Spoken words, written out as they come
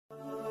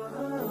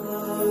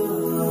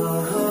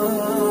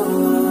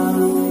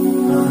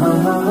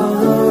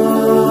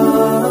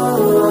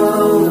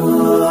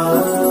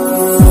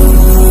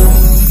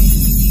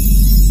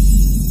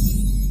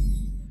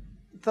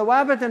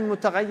Thawabat and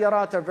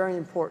mutaghayyarat are very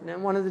important.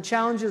 And one of the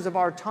challenges of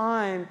our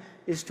time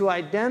is to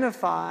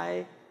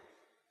identify,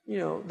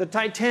 the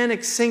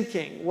Titanic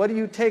sinking. What do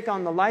you take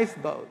on the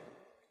lifeboat?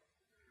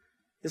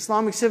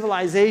 Islamic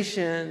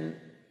civilization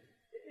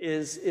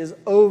is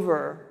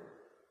over.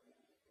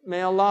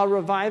 May Allah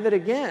revive it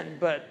again,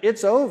 but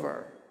it's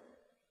over.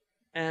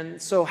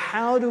 And so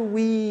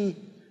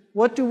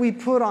what do we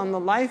put on the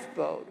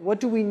lifeboat? What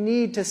do we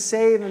need to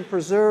save and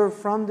preserve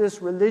from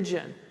this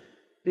religion?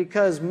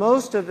 Because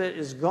most of it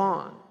is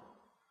gone.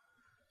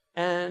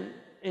 And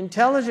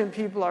intelligent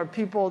people are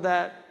people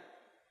that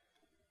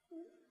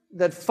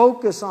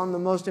focus on the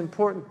most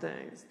important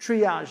things,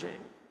 triaging.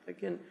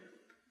 Like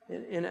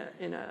in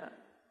a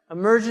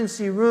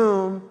emergency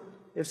room,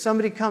 if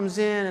somebody comes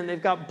in and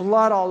they've got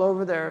blood all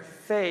over their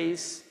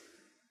face,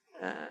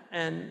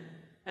 and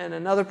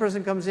another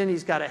person comes in,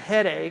 he's got a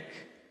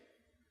headache,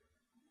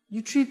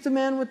 you treat the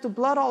man with the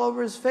blood all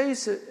over his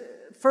face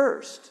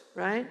first,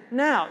 right?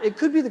 Now, it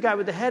could be the guy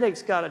with the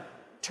headache's got a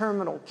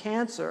terminal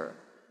cancer,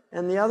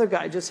 and the other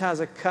guy just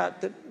has a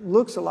cut that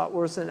looks a lot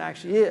worse than it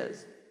actually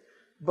is.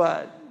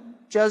 But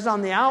judged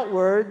on the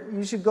outward,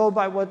 you should go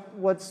by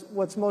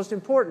what's most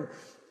important.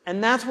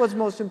 And that's what's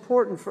most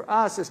important for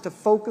us, is to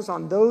focus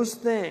on those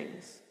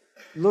things,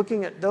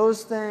 looking at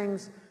those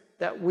things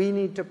that we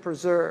need to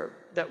preserve,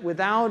 that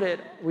without it,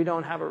 we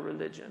don't have a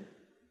religion.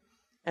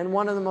 And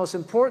one of the most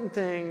important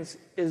things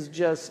is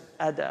just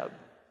adab.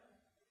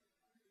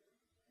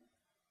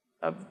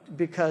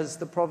 Because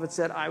the Prophet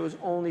said, I was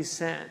only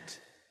sent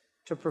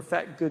to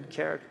perfect good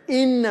character.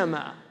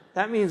 Innama,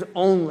 that means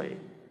only.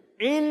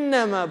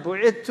 Innama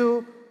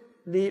bu'ittu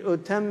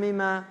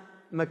li'utammima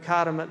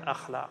makarim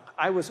al-akhlaq.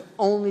 I was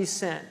only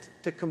sent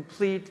to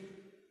complete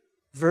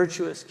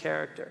virtuous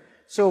character.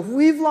 So if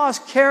we've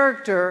lost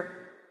character,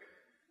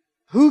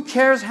 who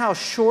cares how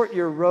short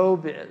your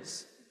robe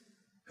is?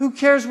 Who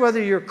cares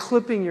whether you're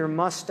clipping your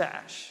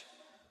mustache?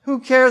 Who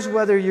cares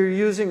whether you're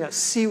using a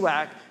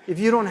siwak if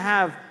you don't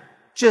have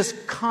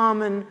just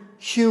common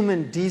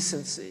human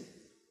decency?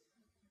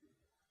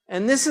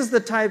 And this is the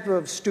type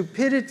of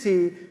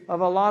stupidity of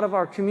a lot of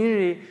our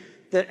community,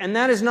 and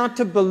that is not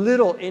to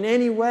belittle in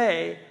any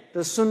way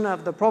the sunnah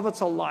of the Prophet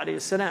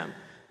ﷺ,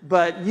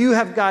 but you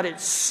have got it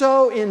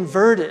so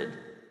inverted,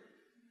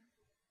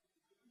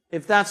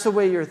 if that's the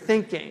way you're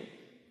thinking,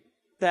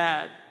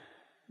 that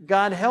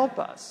God help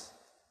us.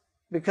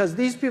 Because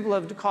these people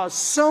have caused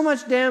so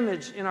much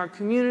damage in our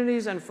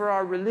communities and for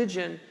our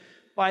religion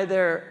by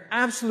their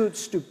absolute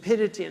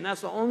stupidity, and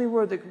that's the only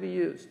word that could be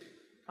used.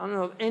 I don't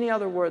know of any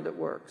other word that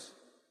works.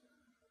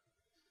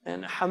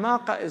 And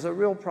hamaqa is a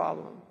real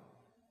problem.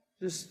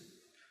 Just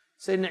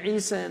Sayyidina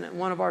Isa, in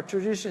one of our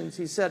traditions,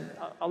 he said,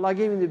 Allah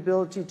gave me the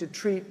ability to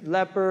treat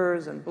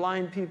lepers and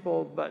blind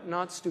people, but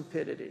not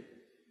stupidity.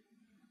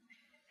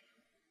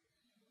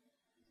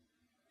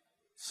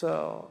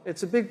 So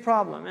it's a big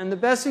problem. And the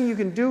best thing you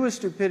can do with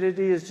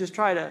stupidity is just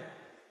try to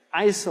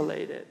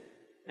isolate it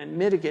and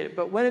mitigate it.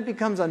 But when it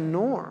becomes a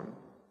norm,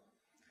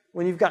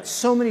 when you've got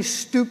so many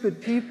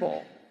stupid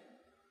people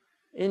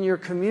in your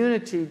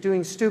community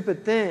doing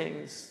stupid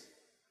things,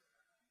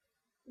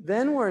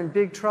 then we're in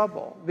big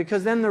trouble,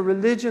 because then the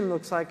religion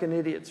looks like an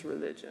idiot's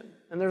religion.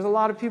 And there's a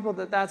lot of people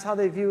that's how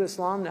they view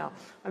Islam now.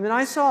 I mean,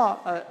 I saw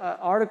an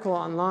article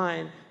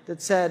online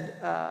that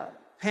said,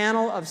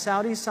 panel of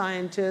Saudi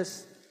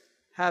scientists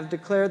have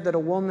declared that a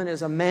woman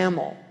is a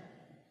mammal.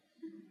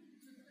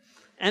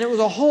 And it was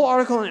a whole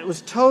article, and it was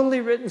totally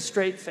written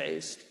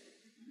straight-faced.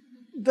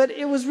 But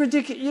it was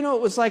ridiculous.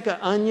 It was like an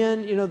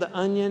Onion, the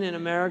Onion in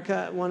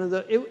America,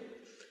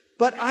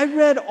 but I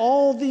read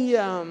all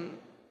the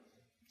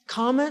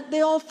comment,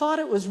 they all thought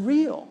it was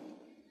real.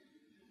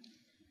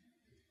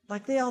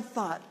 Like they all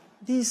thought,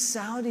 these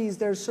Saudis,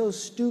 they're so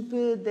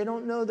stupid, they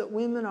don't know that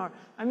women are,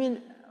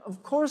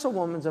 of course a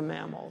woman's a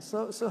mammal.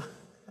 So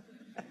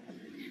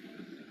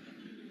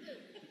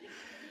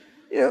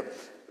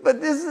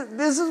but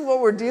this is what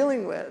we're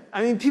dealing with.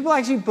 People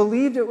actually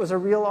believed it was a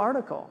real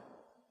article.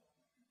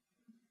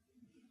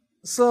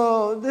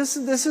 So this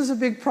is a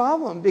big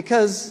problem,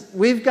 because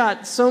we've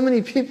got so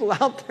many people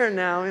out there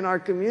now in our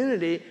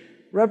community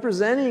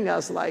representing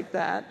us like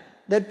that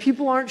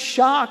people aren't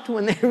shocked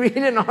when they read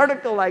an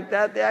article like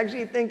that. They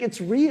actually think it's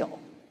real.